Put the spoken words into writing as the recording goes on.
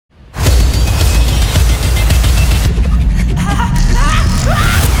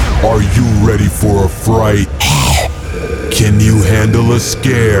for a fright? Can you handle a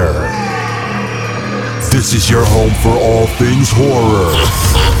scare? This is your home for all things horror.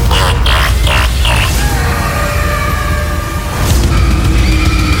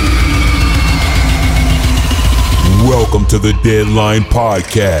 Welcome to the Deadline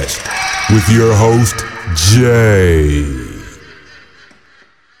Podcast with your host, Jay.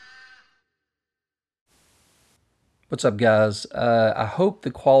 What's up, guys? I hope the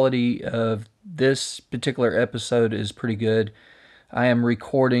quality of this particular episode is pretty good. I am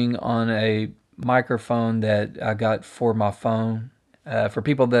recording on a microphone that I got for my phone. For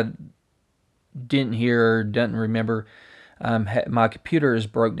people that didn't hear or didn't remember, my computer is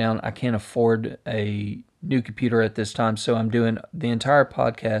broke down. I can't afford a new computer at this time, so I'm doing the entire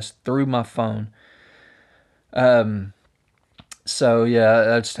podcast through my phone. So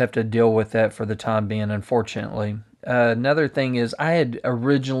yeah, I just have to deal with that for the time being, unfortunately. Another thing is I had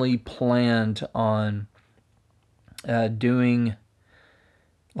originally planned on doing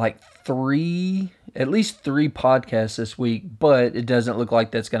like at least three podcasts this week, but it doesn't look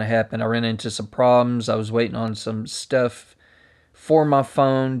like that's going to happen. I ran into some problems. I was waiting on some stuff for my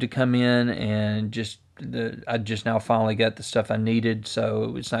phone to come in, and I just now finally got the stuff I needed,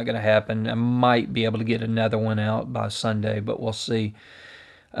 so it's not going to happen. I might be able to get another one out by Sunday, but we'll see.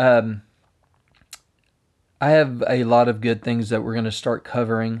 I have a lot of good things that we're going to start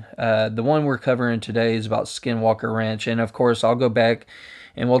covering. The one we're covering today is about Skinwalker Ranch, and of course I'll go back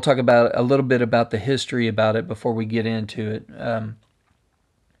and we'll talk about a little bit about the history about it before we get into it. But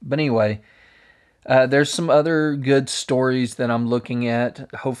anyway, there's some other good stories that I'm looking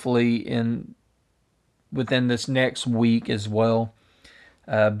at, hopefully within this next week as well.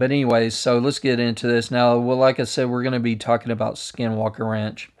 But anyways, so let's get into this now. Well, like I said, we're going to be talking about Skinwalker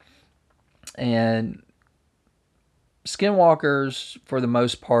Ranch. And Skinwalkers, for the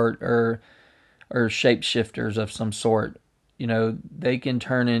most part, are shapeshifters of some sort. You know, they can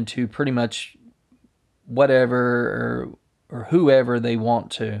turn into pretty much whatever or whoever they want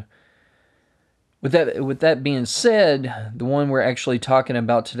to. With that being said, the one we're actually talking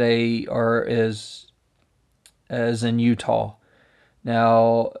about today is in Utah.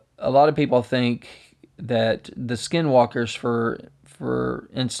 Now, a lot of people think that the Skinwalkers, for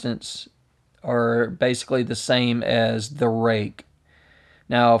instance, are basically the same as the Rake.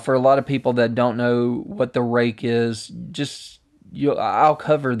 Now, for a lot of people that don't know what the Rake is, I'll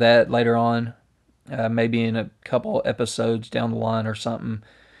cover that later on, maybe in a couple episodes down the line or something.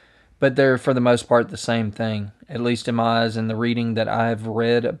 But they're, for the most part, the same thing, at least in my eyes, and the reading that I've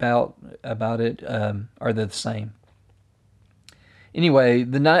read about it are the same. Anyway,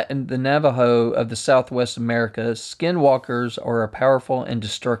 the Navajo of the Southwest America, Skinwalkers are a powerful and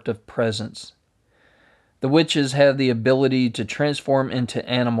destructive presence. The witches have the ability to transform into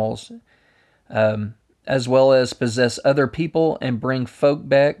animals, as well as possess other people and bring folk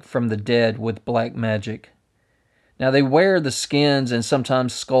back from the dead with black magic. Now, they wear the skins and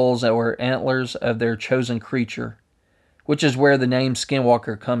sometimes skulls or antlers of their chosen creature, which is where the name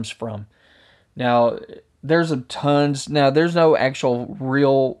Skinwalker comes from. Now, there's no actual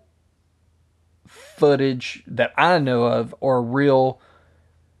real footage that I know of, or real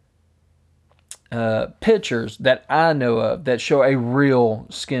pictures that I know of that show a real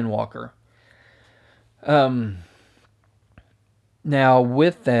Skinwalker. Now,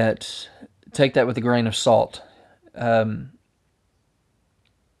 with that, take that with a grain of salt. I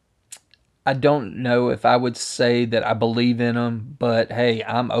don't know if I would say that I believe in them, but hey,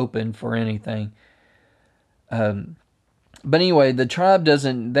 I'm open for anything. But anyway, the tribe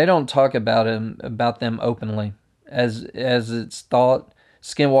they don't talk about them openly. As it's thought,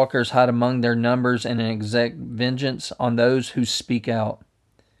 Skinwalkers hide among their numbers and exact vengeance on those who speak out.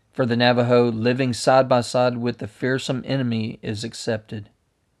 For the Navajo, living side by side with the fearsome enemy is accepted.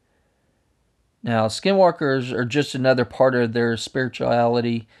 Now, Skinwalkers are just another part of their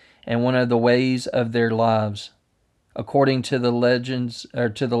spirituality and one of the ways of their lives. According to the Legends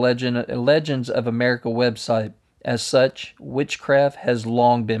of America website, as such, witchcraft has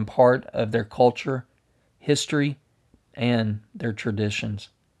long been part of their culture, history, and their traditions.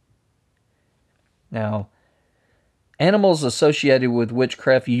 Now, animals associated with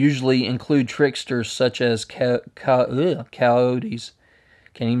witchcraft usually include tricksters such as coyotes.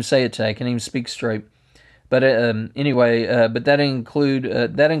 Can't even say it today. Can't even speak straight. But but that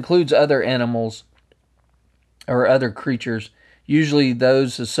includes other animals or other creatures, usually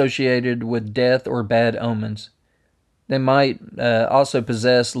those associated with death or bad omens. They might also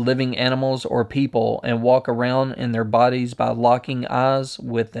possess living animals or people and walk around in their bodies by locking eyes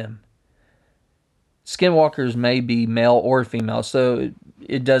with them. Skinwalkers may be male or female, so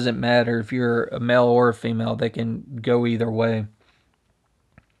it doesn't matter if you're a male or a female. They can go either way.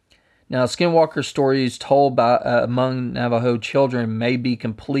 Now, skinwalker stories told by among Navajo children may be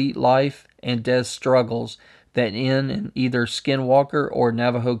complete life and death struggles that end in either skinwalker or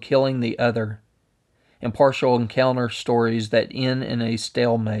Navajo killing the other, and partial encounter stories that end in a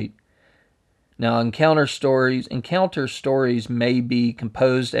stalemate. Now, encounter stories may be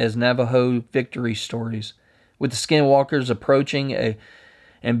composed as Navajo victory stories, with the skinwalkers approaching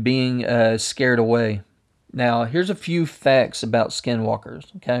and being scared away. Now, here's a few facts about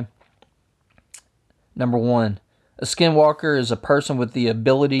skinwalkers, okay? Number 1, a skinwalker is a person with the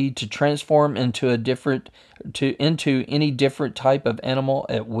ability to transform into any different type of animal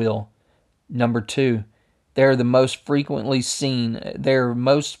at will. Number 2, they are most frequently seen as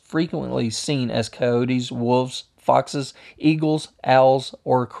coyotes, wolves, foxes, eagles, owls,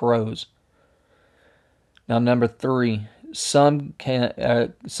 or crows. Now, number 3, some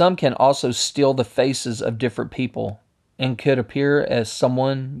can also steal the faces of different people and could appear as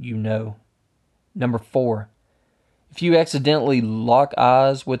someone you know. Number 4, if you accidentally lock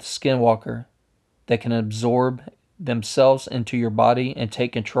eyes with a skinwalker, they can absorb themselves into your body and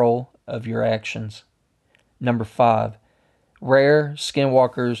take control of your actions. Number 5, rare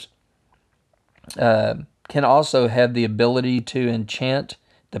skinwalkers can also have the ability to enchant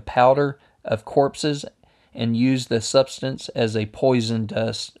the powder of corpses and use the substance as a poison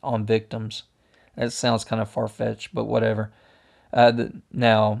dust on victims. That sounds kind of far-fetched, but whatever.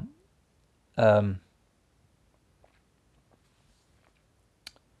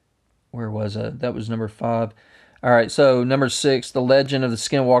 Where was it? That was number 5. All right, so number 6, the legend of the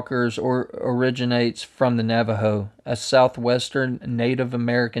skinwalkers originates from the Navajo, a southwestern Native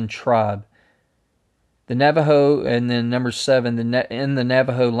American tribe. The Navajo, and then number 7, in the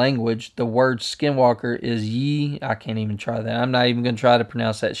Navajo language, the word skinwalker is Yi. I can't even try that. I'm not even going to try to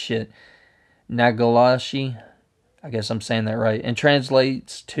pronounce that shit. Nagalashi. I guess I'm saying that right. And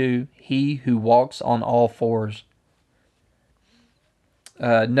translates to he who walks on all fours.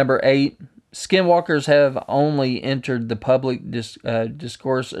 Number 8, skinwalkers have only entered the public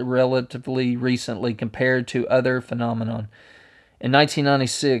discourse relatively recently compared to other phenomenon. In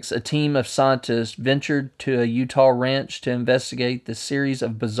 1996, a team of scientists ventured to a Utah ranch to investigate the series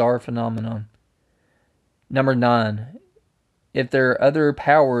of bizarre phenomenon. Number 9, if their other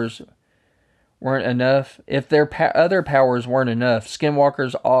powers weren't enough,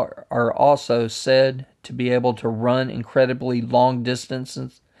 skinwalkers are also said to be able to run incredibly long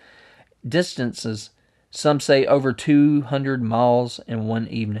distances, some say over 200 miles in one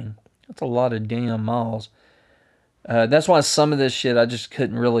evening. That's a lot of damn miles. That's why some of this shit I just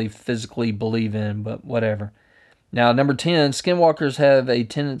couldn't really physically believe in, but whatever. Now, number 10, skinwalkers have a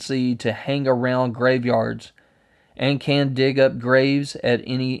tendency to hang around graveyards and can dig up graves at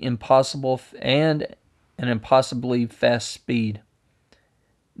an impossibly fast speed.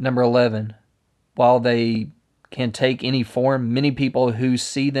 Number 11, while they can take any form, many people who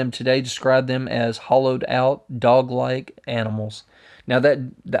see them today describe them as hollowed out, dog-like animals. Now that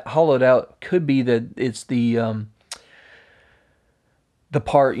hollowed out could be that it's the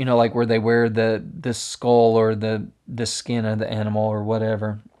part, like where they wear the skull or the skin of the animal or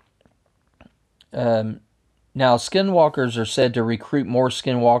whatever. Now, skinwalkers are said to recruit more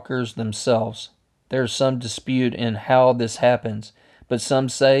skinwalkers themselves. There's some dispute in how this happens, but some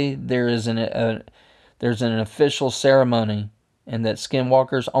say there's an official ceremony, and that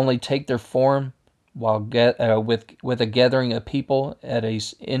skinwalkers only take their form while with a gathering of people at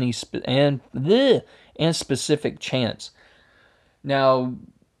any specific chance. Now,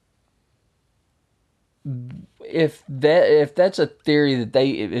 if that's a theory that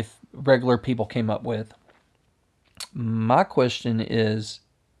if regular people came up with, my question is,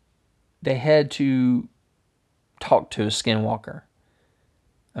 they had to talk to a skinwalker.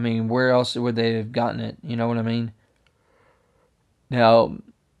 I mean, where else would they have gotten it? You know what I mean? Now,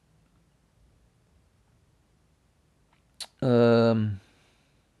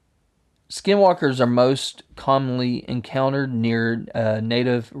 skinwalkers are most commonly encountered near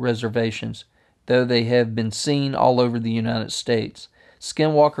native reservations, though they have been seen all over the United States.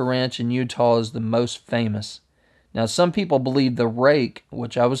 Skinwalker Ranch in Utah is the most famous. Now, some people believe the rake,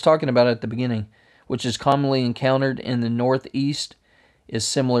 which I was talking about at the beginning, which is commonly encountered in the Northeast, is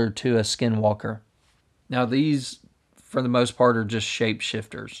similar to a skinwalker. Now, these, for the most part, are just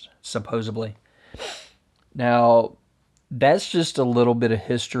shapeshifters, supposedly. Now, that's just a little bit of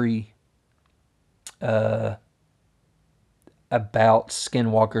history about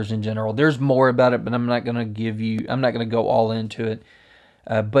skinwalkers in general. There's more about it, but I'm not going to go all into it.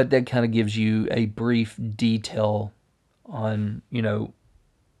 But that kind of gives you a brief detail on,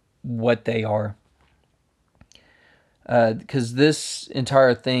 what they are. Because this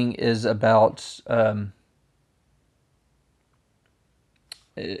entire thing is about,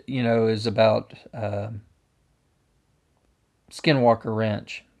 Skinwalker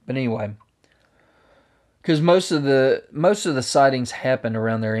Ranch. But anyway, because most of the sightings happened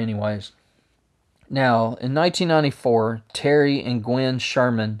around there anyways. Now, in 1994, Terry and Gwen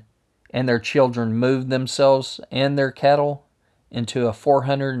Sherman and their children moved themselves and their cattle into a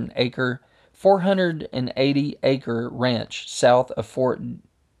 480-acre ranch south of Fort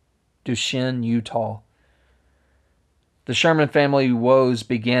Duchesne, Utah. The Sherman family woes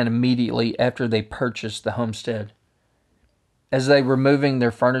began immediately after they purchased the homestead. As they were moving their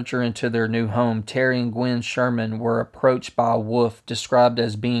furniture into their new home, Terry and Gwen Sherman were approached by a wolf described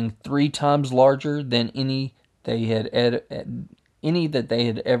as being 3 times larger than any that they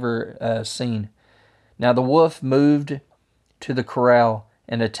had ever seen. Now the wolf moved to the corral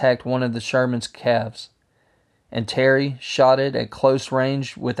and attacked one of the Sherman's calves, and Terry shot it at close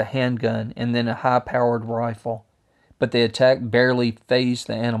range with a handgun and then a high-powered rifle. But the attack barely fazed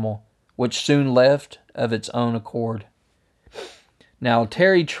the animal, which soon left of its own accord. Now,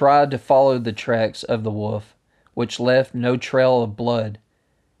 Terry tried to follow the tracks of the wolf, which left no trail of blood,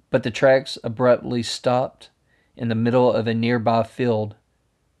 but the tracks abruptly stopped in the middle of a nearby field.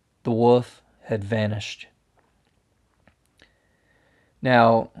 The wolf had vanished.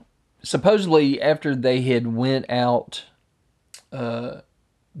 Now, supposedly after they had went out,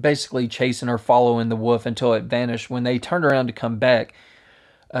 basically chasing or following the wolf until it vanished, when they turned around to come back,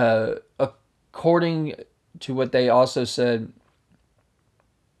 according to what they also said,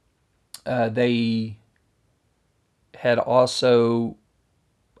 they had also,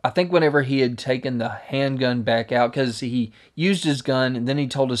 I think whenever he had taken the handgun back out, because he used his gun and then he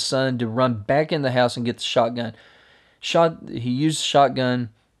told his son to run back in the house and get the shotgun. He used the shotgun.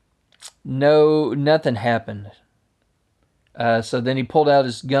 Nothing happened. So then he pulled out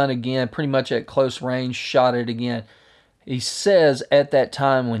his gun again, pretty much at close range, shot it again. He says at that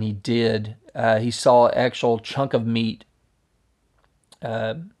time when he did, he saw an actual chunk of meat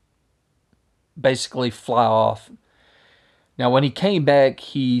basically fly off. Now, when he came back,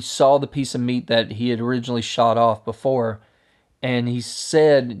 he saw the piece of meat that he had originally shot off before, and he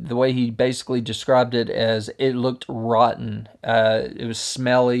said the way he basically described it as it looked rotten. It was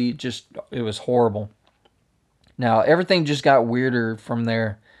smelly, it was horrible. Now, everything just got weirder from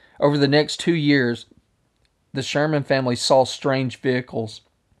there. Over the next 2 years, the Sherman family saw strange vehicles,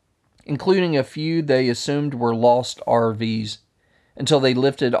 including a few they assumed were lost RVs, until they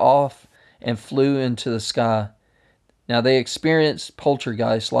lifted off and flew into the sky. Now, they experienced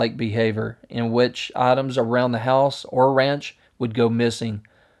poltergeist-like behavior in which items around the house or ranch would go missing,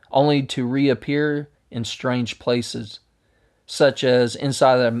 only to reappear in strange places, such as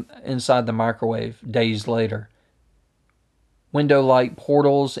inside the microwave days later. Window-like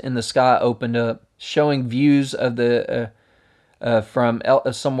portals in the sky opened up, showing views of the from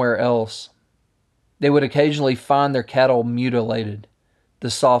somewhere else. They would occasionally find their cattle mutilated. The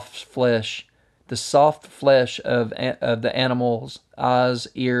soft flesh of the animal's eyes,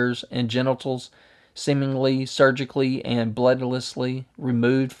 ears, and genitals seemingly surgically and bloodlessly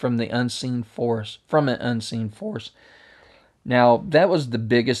removed from an unseen force. Now, that was the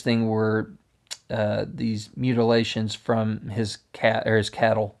biggest thing, were these mutilations from his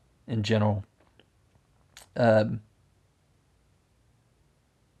cattle in general.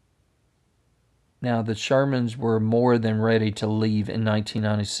 Now, the Shermans were more than ready to leave in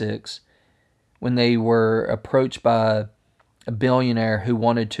 1996 when they were approached by a billionaire who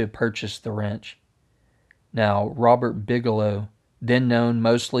wanted to purchase the ranch. Now, Robert Bigelow, then known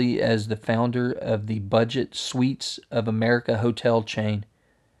mostly as the founder of the Budget Suites of America hotel chain,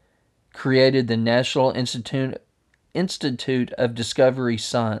 created the National Institute of Discovery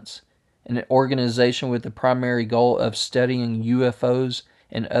Science, an organization with the primary goal of studying UFOs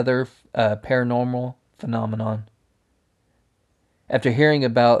and other paranormal phenomenon. After hearing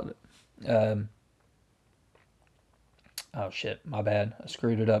about oh shit, my bad, I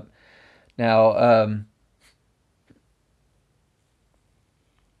screwed it up. Now,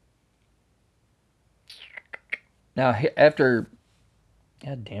 after,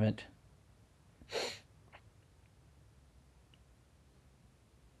 god damn it.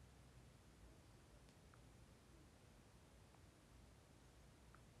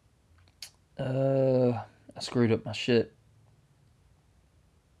 I screwed up my shit.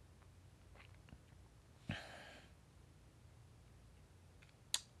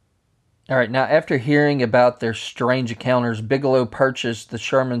 All right, now after hearing about their strange encounters, Bigelow purchased the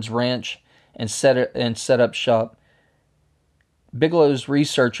Sherman's ranch and set up shop. Bigelow's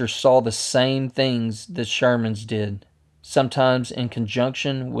researchers saw the same things the Shermans did, sometimes in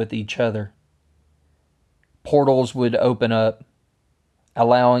conjunction with each other. Portals would open up,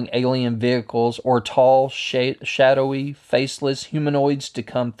 allowing alien vehicles or tall, shadowy, faceless humanoids to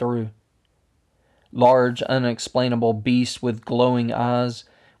come through. Large, unexplainable beasts with glowing eyes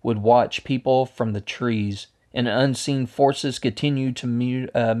would watch people from the trees, and unseen forces continued to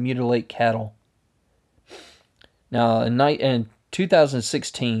mutilate cattle. Now, in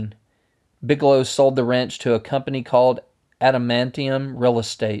 2016, Bigelow sold the ranch to a company called Adamantium Real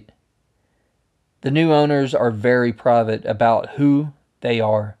Estate. The new owners are very private about who they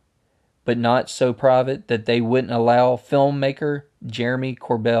are, but not so private that they wouldn't allow filmmaker Jeremy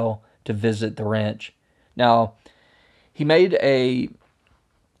Corbell to visit the ranch. Now, he made a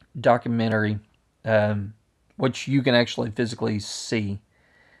documentary, which you can actually physically see.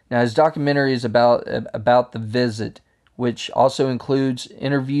 Now, his documentary is about the visit, which also includes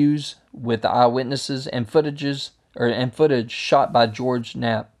interviews with eyewitnesses and footage shot by George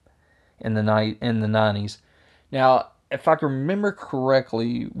Knapp in the 90s. Now, if I can remember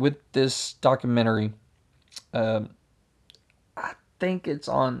correctly, with this documentary, I think it's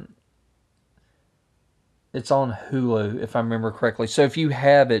on Hulu, if I remember correctly. So if you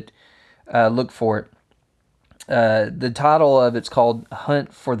have it, look for it. The title of it's called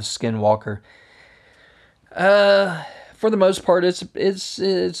Hunt for the Skinwalker. For the most part, it's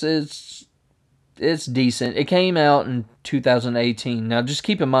decent. It came out in 2018. Now, just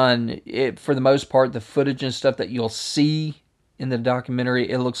keep in mind, for the most part, the footage and stuff that you'll see in the documentary,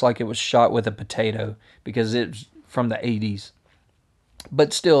 it looks like it was shot with a potato because it's from the 80s.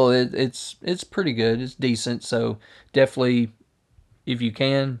 But still, it's pretty good. It's decent. So definitely, if you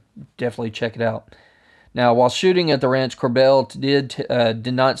can, definitely check it out. Now, while shooting at the ranch, Corbell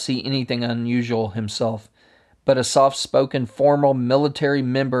did not see anything unusual himself, but a soft-spoken former military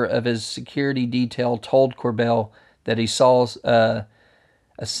member of his security detail told Corbell that he saw a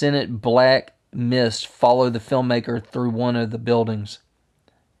Senate black mist follow the filmmaker through one of the buildings.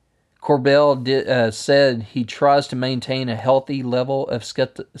 Corbell said he tries to maintain a healthy level of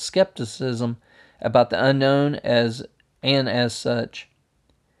skepticism about the unknown as such.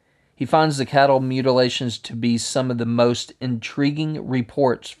 He finds the cattle mutilations to be some of the most intriguing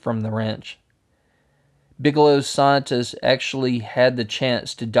reports from the ranch. Bigelow's scientists actually had the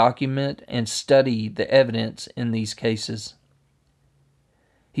chance to document and study the evidence in these cases.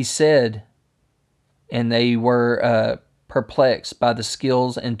 He said, and they were perplexed by the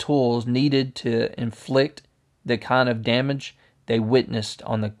skills and tools needed to inflict the kind of damage they witnessed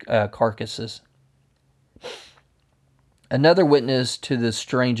on the carcasses. Another witness to the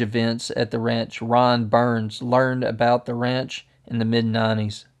strange events at the ranch, Ron Burns, learned about the ranch in the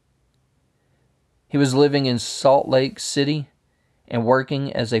mid-90s. He was living in Salt Lake City and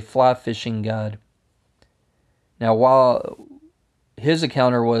working as a fly fishing guide. Now, while his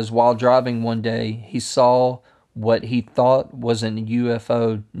encounter was while driving one day, he saw what he thought was an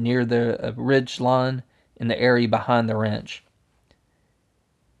UFO near the ridge line in the area behind the ranch.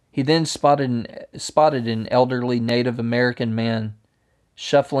 He then spotted an elderly Native American man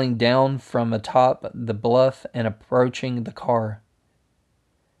shuffling down from atop the bluff and approaching the car.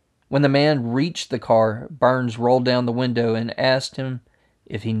 When the man reached the car, Burns rolled down the window and asked him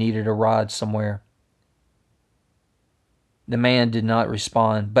if he needed a ride somewhere. The man did not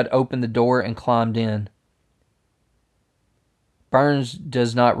respond, but opened the door and climbed in. Burns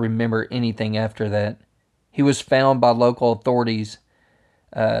does not remember anything after that. He was found by local authorities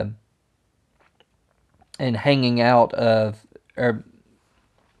and hanging out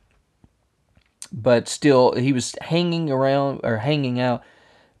but still he was hanging out,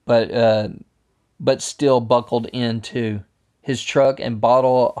 but still buckled into his truck at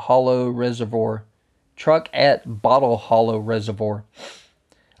Bottle Hollow Reservoir,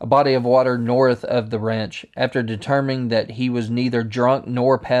 a body of water north of the ranch. After determining that he was neither drunk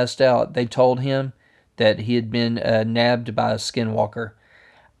nor passed out, they told him that he had been nabbed by a skinwalker.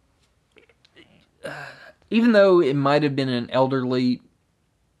 Even though it might have been an elderly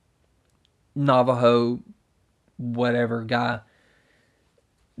Navajo, whatever guy,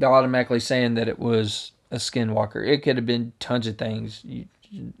 they're automatically saying that it was a skinwalker. It could have been tons of things.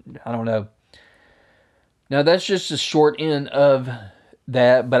 I don't know. Now, that's just a short end of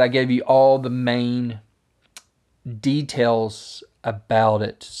that, but I gave you all the main details about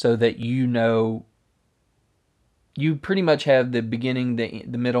it so that you know, you pretty much have the beginning,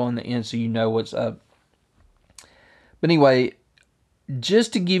 the middle, and the end, so you know what's up. But anyway,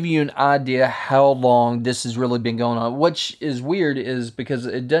 just to give you an idea how long this has really been going on, which is weird is because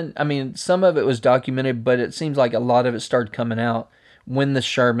it doesn't, I mean, some of it was documented, but it seems like a lot of it started coming out when the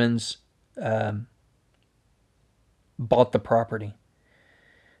Shermans bought the property.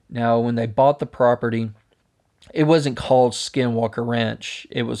 Now, when they bought the property, it wasn't called Skinwalker Ranch.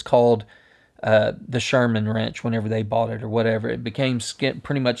 It was called the Sherman Ranch whenever they bought it or whatever. It became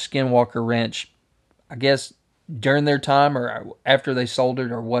pretty much Skinwalker Ranch, I guess, during their time or after they sold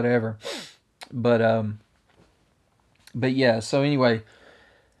it or whatever. But yeah, so anyway,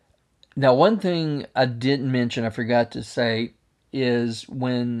 now one thing I didn't mention, I forgot to say, is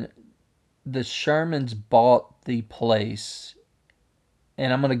when the Shermans bought the place,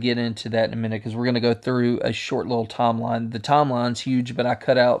 and I'm going to get into that in a minute because we're going to go through a short little timeline. The timeline's huge, but I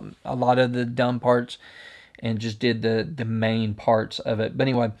cut out a lot of the dumb parts and just did the main parts of it. But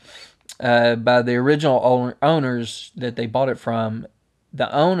anyway, by the original owners that they bought it from,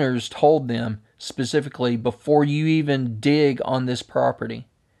 the owners told them specifically, before you even dig on this property,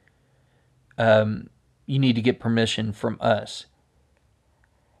 you need to get permission from us.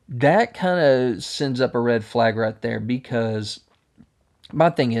 That kind of sends up a red flag right there, because my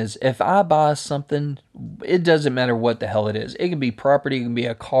thing is, if I buy something, it doesn't matter what the hell it is. It can be property, it can be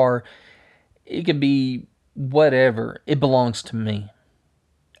a car, it can be whatever. It belongs to me.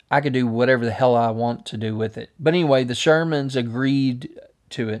 I can do whatever the hell I want to do with it. But anyway, the Shermans agreed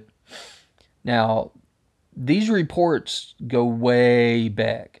to it. Now, these reports go way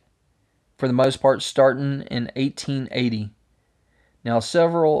back, for the most part starting in 1880. Now,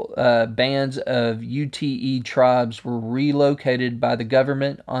 several bands of UTE tribes were relocated by the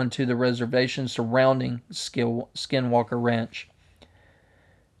government onto the reservation surrounding Skinwalker Ranch.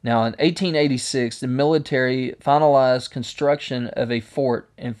 Now, in 1886, the military finalized construction of a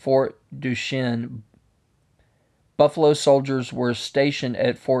fort in Fort Duchesne. Buffalo soldiers were stationed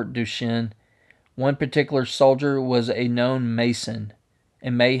at Fort Duchesne. One particular soldier was a known Mason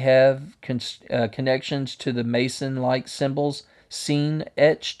and may have connections to the Mason-like symbols seen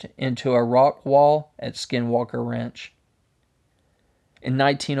etched into a rock wall at Skinwalker Ranch. In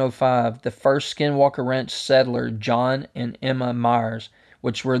 1905, the first Skinwalker Ranch settler, John and Emma Myers,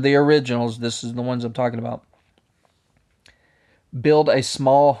 which were the originals, this is the ones I'm talking about, built a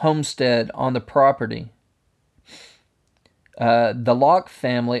small homestead on the property. The Locke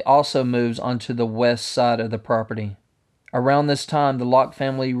family also moves onto the west side of the property. Around this time, the Locke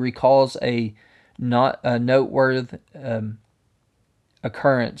family recalls a noteworthy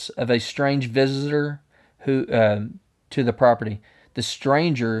occurrence of a strange visitor who to the property. The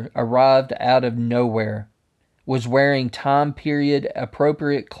stranger arrived out of nowhere, was wearing time period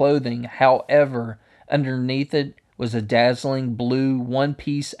appropriate clothing. However, underneath it was a dazzling blue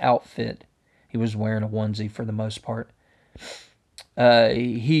one-piece outfit. He was wearing a onesie for the most part.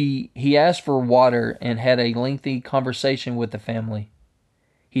 He asked for water and had a lengthy conversation with the family.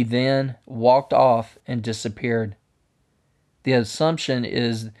 He then walked off and disappeared. The assumption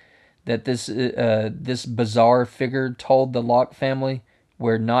is that this bizarre figure told the Locke family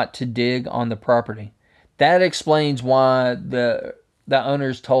where not to dig on the property. That explains why the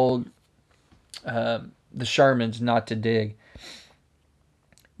owners told the Shermans not to dig.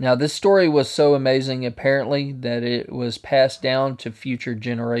 Now, this story was so amazing, apparently, that it was passed down to future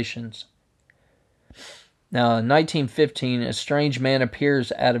generations. Now, in 1915, a strange man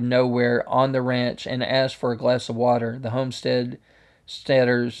appears out of nowhere on the ranch and asks for a glass of water. The homesteaders...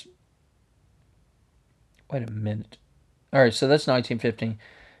 Wait a minute. All right, so that's 1915.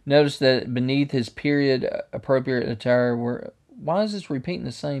 Notice that beneath his period-appropriate attire were... Why is this repeating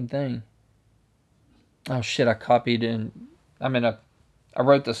the same thing? Oh, shit, I copied and... I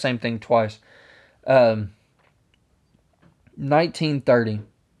wrote the same thing twice. 1930.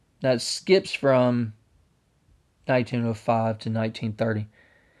 That skips from 1905 to 1930.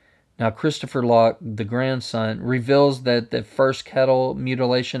 Now, Christopher Locke, the grandson, reveals that the first cattle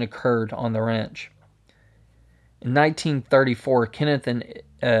mutilation occurred on the ranch. In 1934, Kenneth and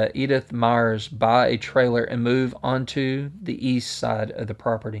Edith Myers buy a trailer and move onto the east side of the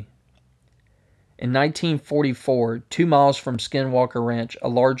property. In 1944, 2 miles from Skinwalker Ranch, a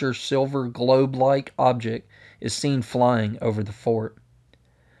larger silver globe-like object is seen flying over the fort.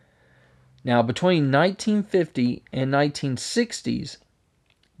 Now, between 1950 and 1960s,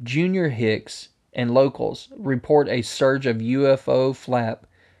 Junior Hicks and locals report a surge of UFO flap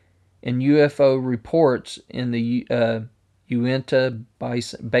and UFO reports in the Uinta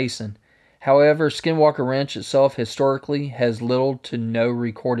Basin. However, Skinwalker Ranch itself historically has little to no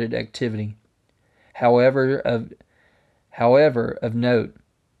recorded activity. However, of note,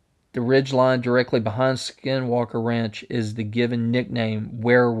 The ridge line directly behind Skinwalker Ranch is the given nickname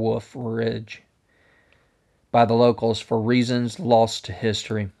Werewolf Ridge by the locals for reasons lost to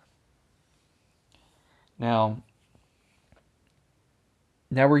history. Now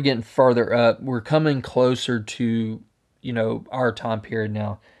we're getting further up. We're coming closer to, our time period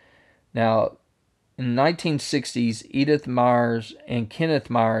now. Now, in the 1960s, Edith Myers and Kenneth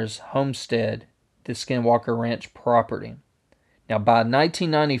Myers homestead the Skinwalker Ranch property. Now, by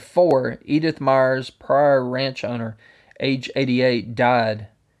 1994, Edith Myers, prior ranch owner, age 88, died.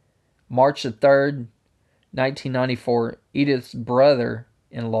 March the 3rd, 1994, Edith's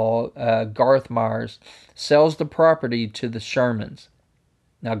brother-in-law, Garth Myers, sells the property to the Shermans.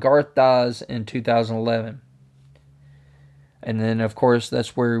 Now, Garth dies in 2011. And then, of course,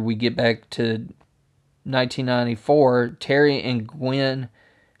 that's where we get back to 1994. Terry and Gwen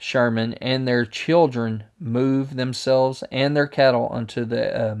Sherman and their children move themselves and their cattle onto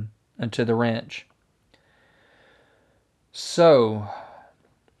the ranch. So,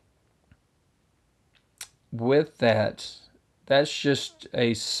 with that, that's just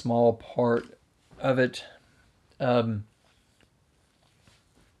a small part of it. What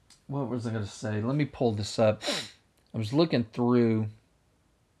was I going to say? Let me pull this up. I was looking through.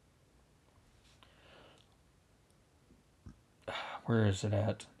 Where is it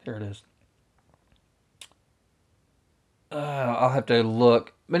at? There it is. I'll have to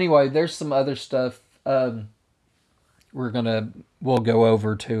look. But anyway, there's some other stuff we'll go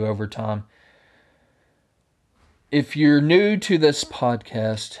over too over time. If you're new to this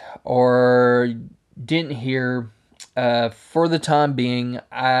podcast or didn't hear, for the time being,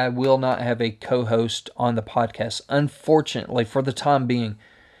 I will not have a co-host on the podcast. Unfortunately, for the time being,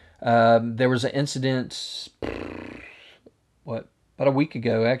 there was an incident, about a week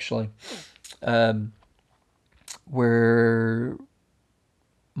ago, actually, where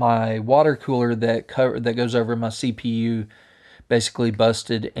my water cooler that goes over my CPU basically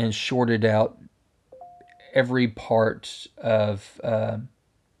busted and shorted out every part of my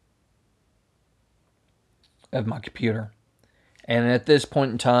computer. And at this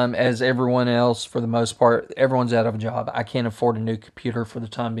point in time, as everyone else, for the most part, everyone's out of a job. I can't afford a new computer for the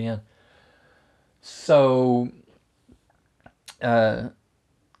time being. So, I'm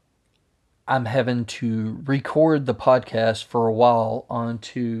having to record the podcast for a while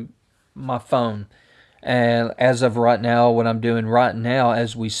onto my phone. And as of right now, what I'm doing right now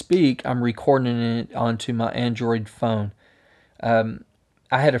as we speak, I'm recording it onto my Android phone.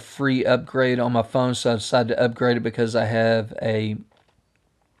 I had a free upgrade on my phone, so I decided to upgrade it because I have a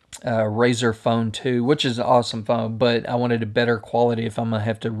Razer Phone 2, which is an awesome phone, but I wanted a better quality if I'm going to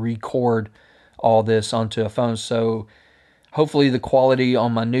have to record all this onto a phone. So hopefully the quality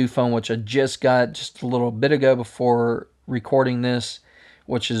on my new phone, which I just got just a little bit ago before recording this,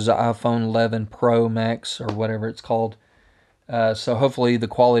 which is the iPhone 11 Pro Max or whatever it's called. So hopefully the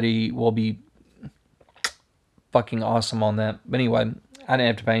quality will be fucking awesome on that. But anyway, I didn't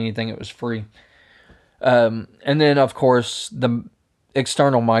have to pay anything. It was free. And then, of course, the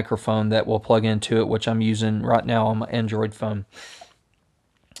external microphone that will plug into it, which I'm using right now on my Android phone.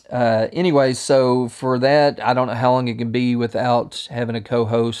 Anyway, so for that, I don't know how long it can be without having a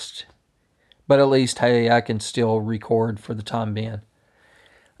co-host. But at least, hey, I can still record for the time being.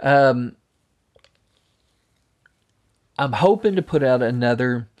 I'm hoping to put out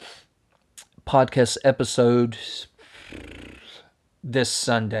another podcast episode this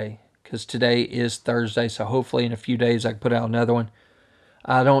Sunday, because today is Thursday, so hopefully in a few days I can put out another one.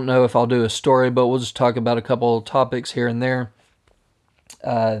 I don't know if I'll do a story, but we'll just talk about a couple of topics here and there.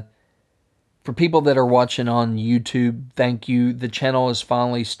 For people that are watching on YouTube, thank you. The channel is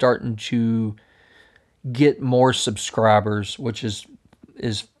finally starting to get more subscribers, which is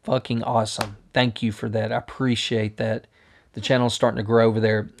fucking awesome. Thank you for that. I appreciate that. The channel's starting to grow over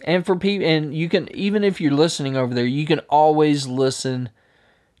there. And for people, and you can, even if you're listening over there, you can always listen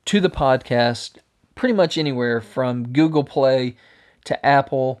to the podcast pretty much anywhere from Google Play to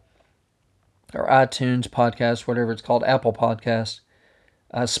Apple or iTunes podcast, whatever it's called, Apple Podcast,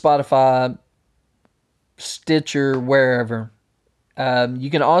 Spotify, Stitcher, wherever. You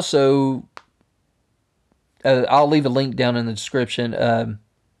can also, I'll leave a link down in the description.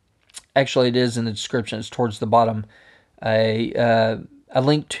 Actually, it is in the description. It's towards the bottom. A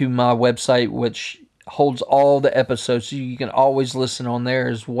link to my website, which holds all the episodes, so you can always listen on there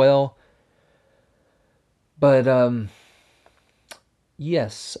as well. But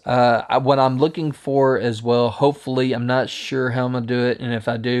yes, what I'm looking for as well, hopefully, I'm not sure how I'm going to do it, and if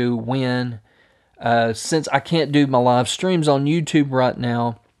I do, when. Since I can't do my live streams on YouTube right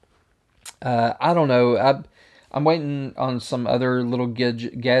now, I don't know. I'm waiting on some other little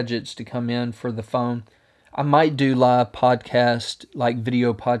gadgets to come in for the phone. I might do live podcast, like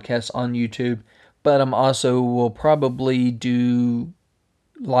video podcasts on YouTube, but I'm also will probably do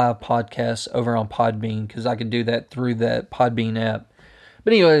live podcasts over on Podbean because I can do that through that Podbean app.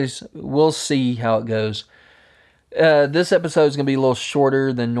 But anyways, we'll see how it goes. This episode is going to be a little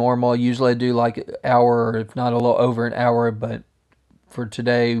shorter than normal. Usually I do like an hour, if not a little over an hour, but for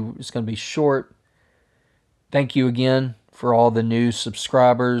today it's going to be short. Thank you again for all the new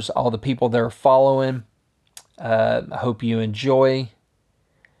subscribers, all the people that are following. I hope you enjoy.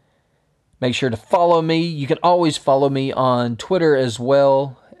 Make sure to follow me. You can always follow me on Twitter as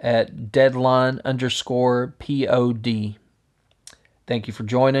well at deadline_pod. Thank you for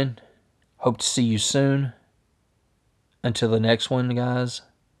joining. Hope to see you soon. Until the next one, guys,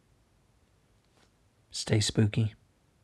 stay spooky.